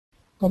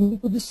Coming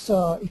to this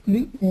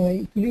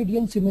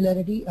Euclidean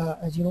similarity,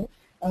 as you know,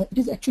 it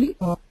is actually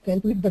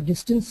calculate the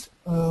distance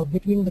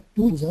between the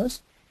two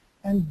users,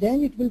 and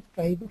then it will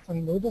try to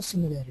find out the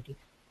similarity.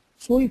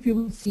 So if you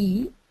will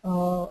see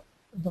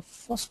the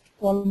first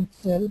column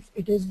itself,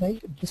 it is like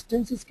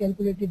distance is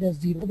calculated as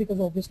 0, because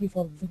obviously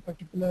for one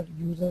particular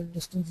user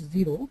distance is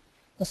 0,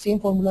 the same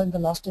formula in the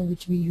last time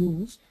which we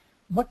use.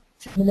 But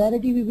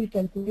similarity we will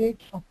calculate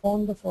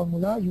upon the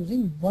formula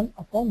using 1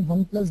 upon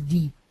 1 plus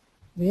d,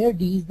 where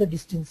d is the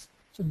distance.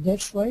 So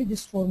that's why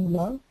this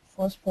formula,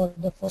 first for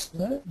the first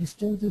user,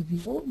 distance is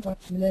 0,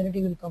 but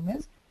similarity will come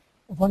as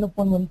 1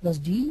 upon 1 plus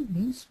d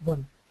means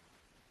 1.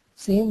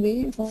 Same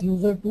way for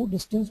user 2,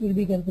 distance will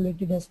be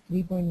calculated as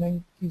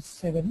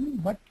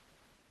 3.97, but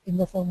in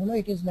the formula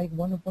it is like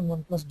 1 upon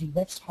 1 plus d.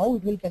 That's how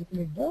it will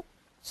calculate the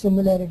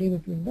similarity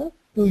between the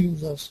two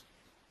users.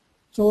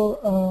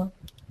 So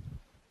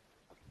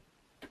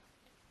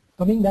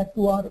coming back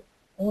to our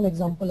own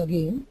example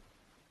again,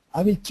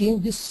 I will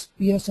change this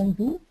Pearson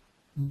to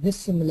this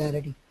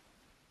similarity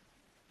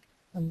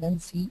and then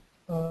see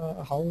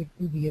how it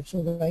will behave.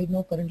 So right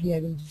now currently I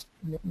will just,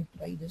 let me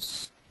try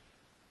this,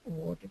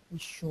 what it will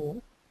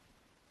show.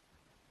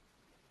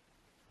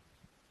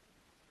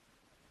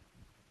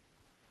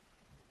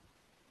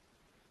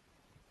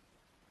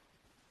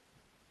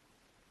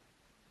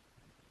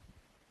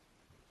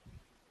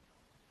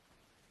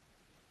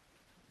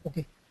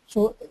 Okay,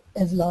 so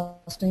as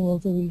last time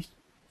also we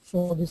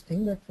saw this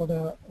thing that for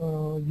the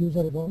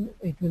user 1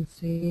 it will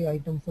say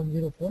item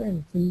 104 and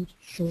it will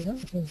show the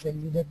reference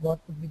value, that what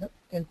would be the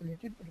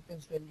calculated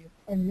reference value.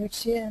 And let's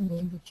say I'm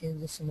going to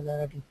change the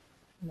similarity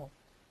now.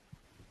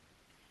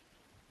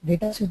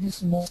 Data set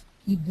is must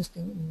keep this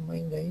thing in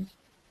mind, guys.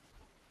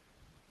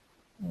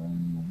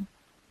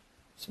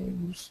 Say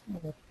use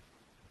other.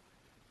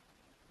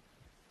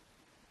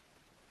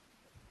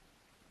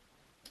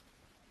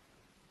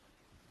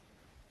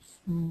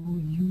 So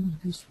use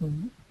this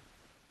one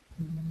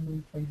and then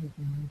we'll try to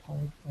find out how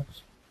it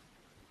works.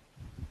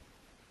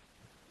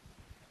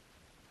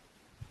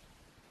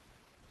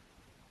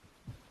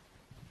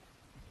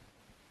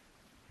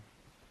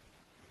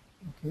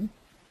 Okay,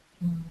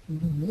 do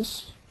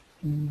this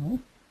now.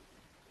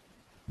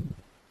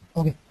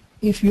 Okay,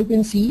 if you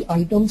can see,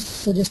 items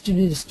suggested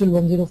is still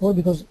 104,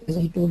 because as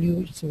I told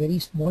you it's a very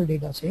small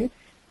data set,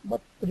 but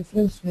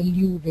reference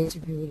value dates,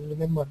 if you will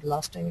remember,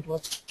 last time it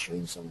was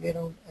showing somewhere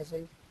around, as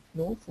I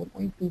know,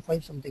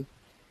 4.25 something,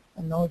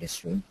 and now it is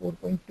showing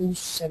 4.27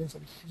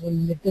 something. So a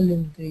little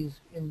increase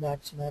in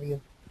that scenario.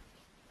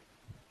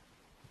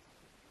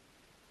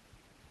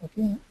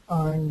 Okay,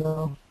 and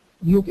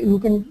you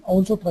can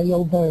also try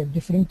out the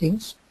different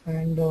things,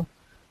 and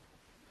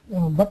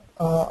but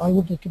I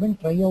would recommend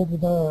try out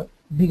with a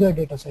bigger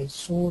data size,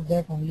 so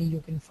that only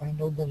you can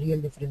find out the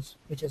real difference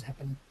which is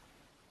happening.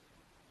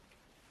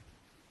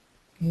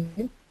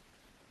 Okay,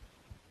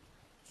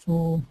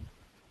 so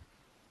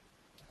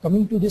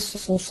coming to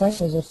this cosine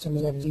measure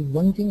similarity,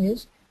 one thing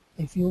is,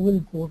 if you will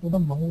go to the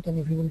Mahout and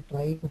if you will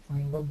try to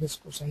find out this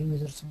cosine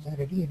measure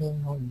similarity, it is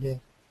not there.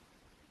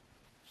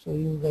 So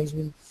you guys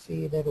will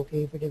say that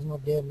okay, if it is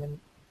not there, then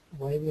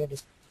why we are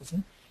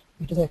discussing?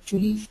 It is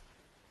actually,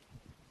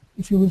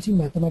 if you will see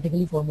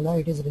mathematically formula,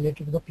 it is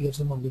related to the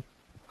Pearson only,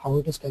 how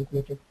it is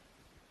calculated.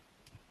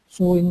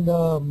 So in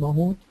the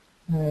Mahout,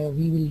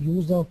 we will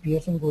use the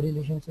Pearson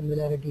correlation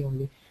similarity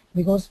only,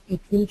 because it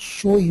will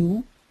show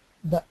you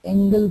the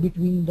angle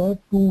between the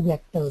two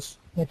vectors,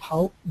 that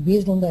how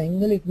based on the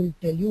angle it will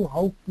tell you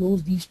how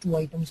close these two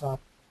items are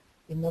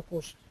in the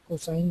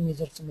cosine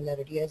measure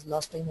similarity. As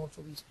last time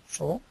also we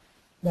saw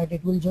that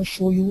it will just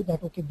show you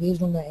that okay,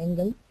 based on the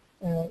angle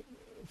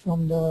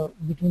from the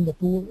between the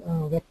two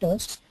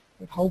vectors,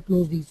 how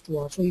close these two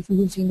are. So if you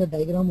will see in the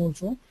diagram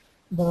also,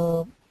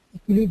 the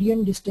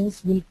Euclidean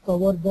distance will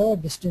cover the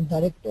distance,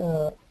 direct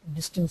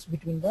distance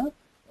between the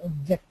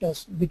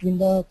vectors, between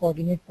the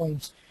coordinate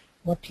points,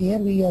 but here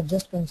we are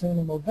just concerned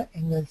about the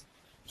angles.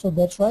 So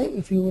that's why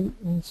if you will,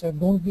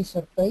 don't be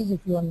surprised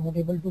if you are not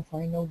able to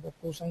find out the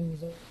cosine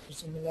measure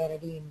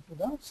similarity into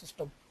the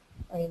system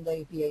and in the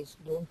APIs.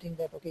 Don't think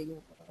that okay,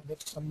 you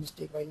did some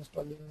mistake while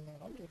installing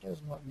and all. It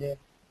is not there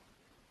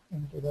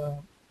into the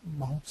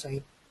Mahout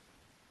side.